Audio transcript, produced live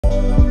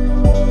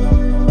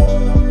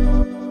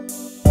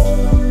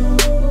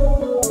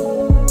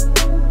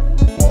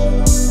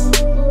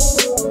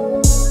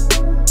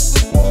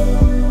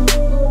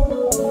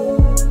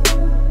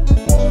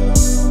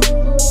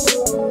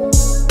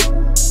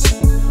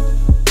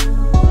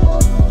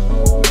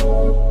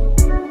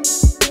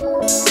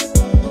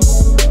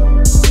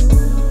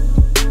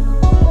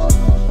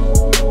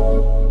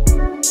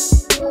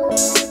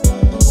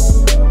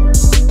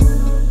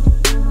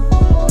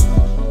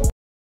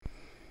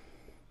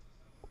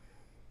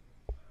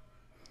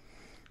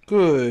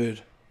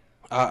Good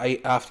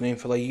afternoon,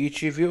 fellow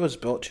YouTube viewers.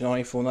 Belt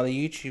 290 for another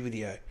YouTube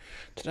video.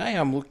 Today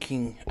I'm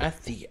looking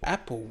at the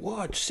Apple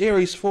Watch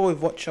Series 4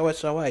 with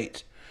WatchOS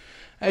 08.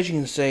 As you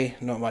can see,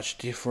 not much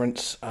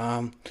difference.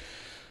 It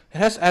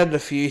has added a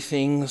few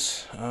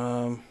things.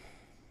 As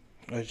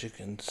you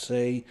can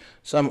see,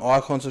 some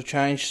icons have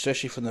changed,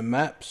 especially for the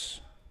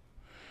maps.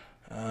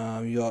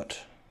 You got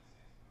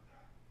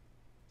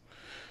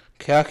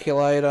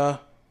calculator,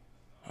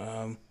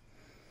 some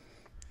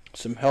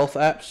health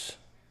apps.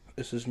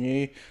 This is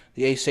new.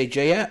 The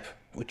ECG app,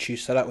 which you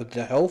set up with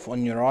the health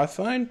on your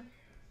iPhone.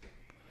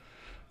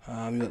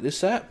 You got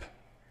this app,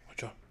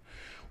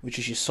 which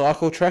is your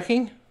cycle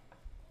tracking.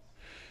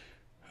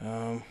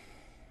 You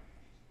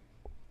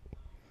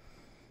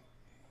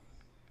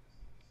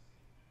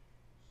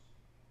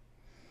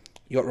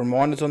got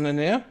reminders on there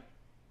now,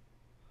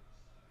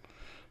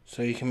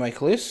 so you can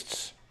make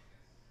lists.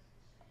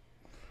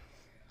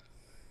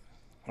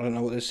 I don't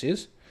know what this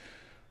is.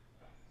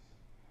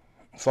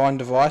 Find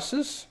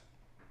devices.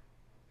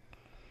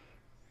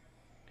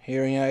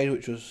 Hearing aid,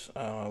 which was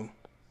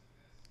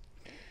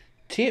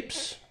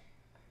tips.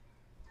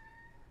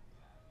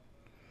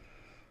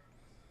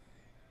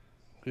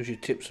 Gives you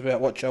tips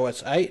about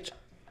WatchOS 8.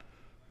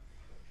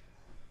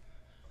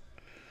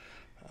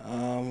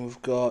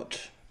 We've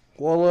got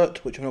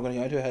wallet, which I'm not going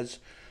to go to. It has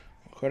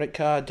credit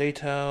card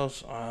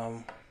details,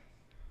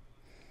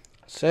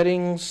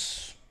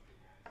 settings,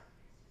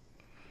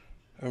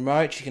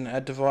 remote. You can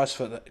add device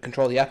for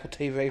control the Apple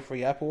TV for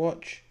your Apple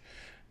Watch.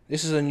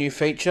 This is a new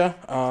feature.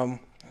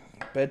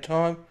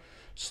 Bedtime,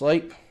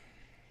 sleep.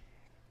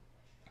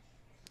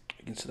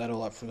 You can set that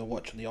all up from the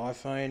watch on the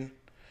iPhone.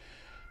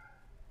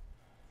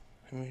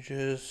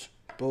 Images,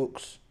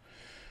 books.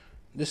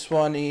 This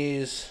one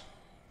is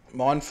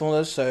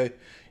mindfulness, so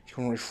you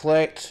can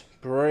reflect,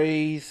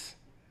 breathe,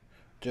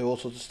 do all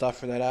sorts of stuff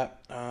for that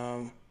app.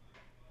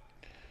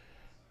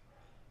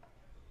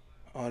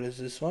 What is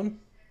this one?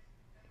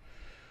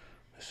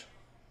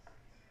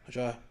 Which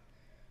I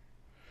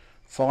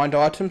find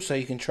items, so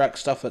you can track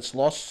stuff that's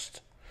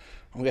lost.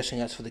 I'm guessing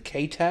that's for the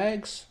key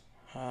tags.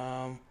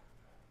 Go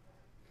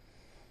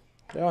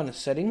on the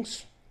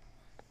settings.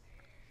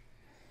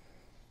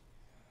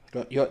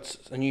 Got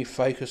a new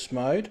focus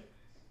mode.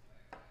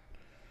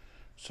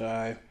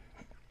 So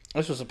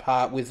this was a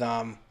part with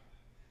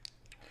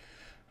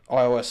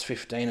iOS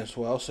 15 as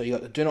well. So you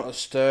got the do not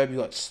disturb. You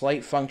got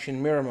sleep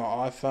function, mirror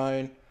my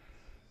iPhone,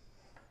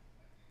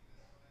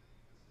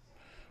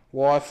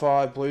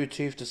 Wi-Fi,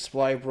 Bluetooth,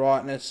 display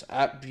brightness,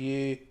 app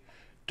view,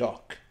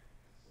 dock,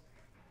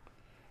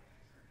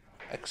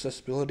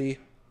 accessibility,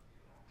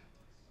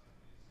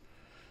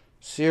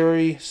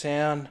 Siri,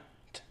 sound,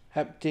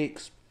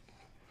 haptics,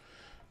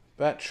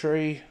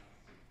 battery.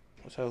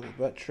 Let's have a look at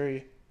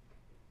battery.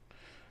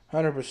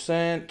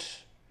 100%.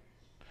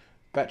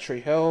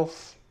 Battery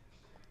health.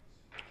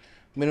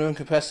 Minimum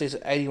capacity is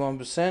at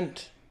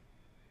 81%.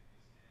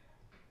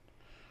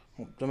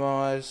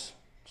 Optimize.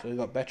 So we've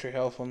got battery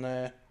health on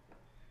there.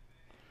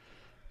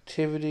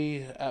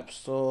 Activity, App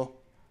Store,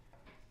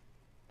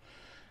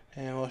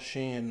 hand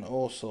washing, and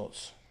all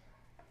sorts.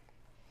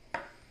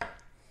 I'll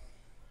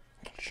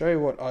show you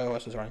what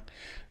iOS is running.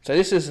 So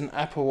this is an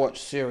Apple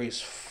Watch Series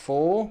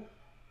 4.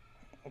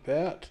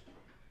 It's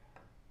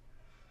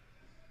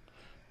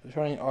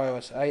running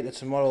iOS 8.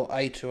 It's a model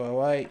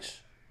A208.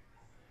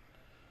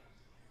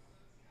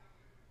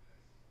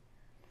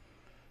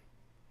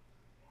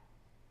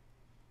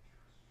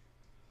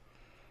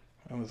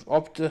 And with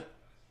Opta.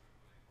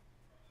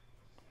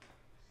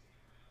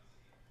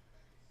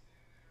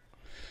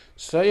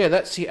 So yeah,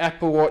 that's the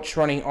Apple Watch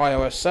running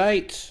iOS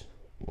 8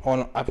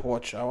 on Apple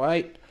Watch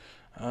 08.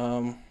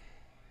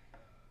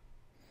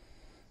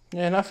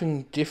 Yeah,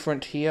 nothing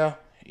different here.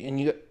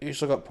 And you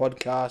also got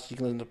podcasts. You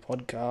can listen to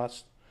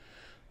podcasts.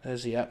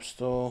 There's the App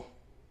Store.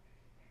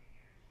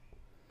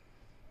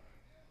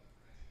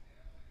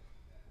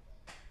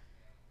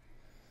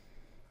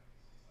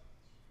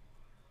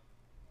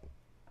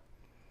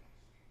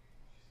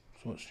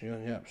 So what's new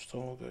on the App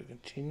Store? We'll go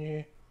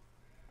continue.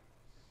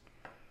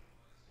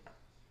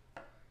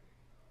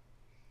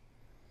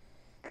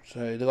 So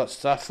they've got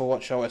stuff for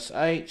WatchOS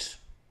 8.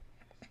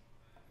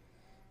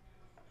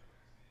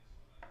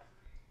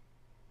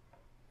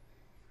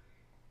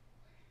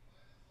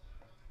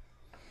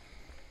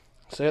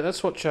 So yeah,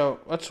 that's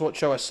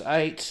WatchOS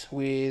 8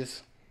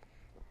 with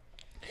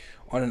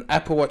on an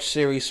Apple Watch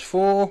Series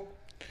 4.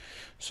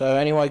 So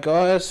anyway,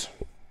 guys,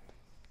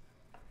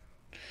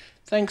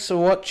 thanks for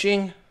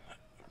watching.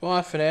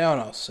 Bye for now,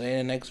 and I'll see you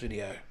in the next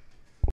video.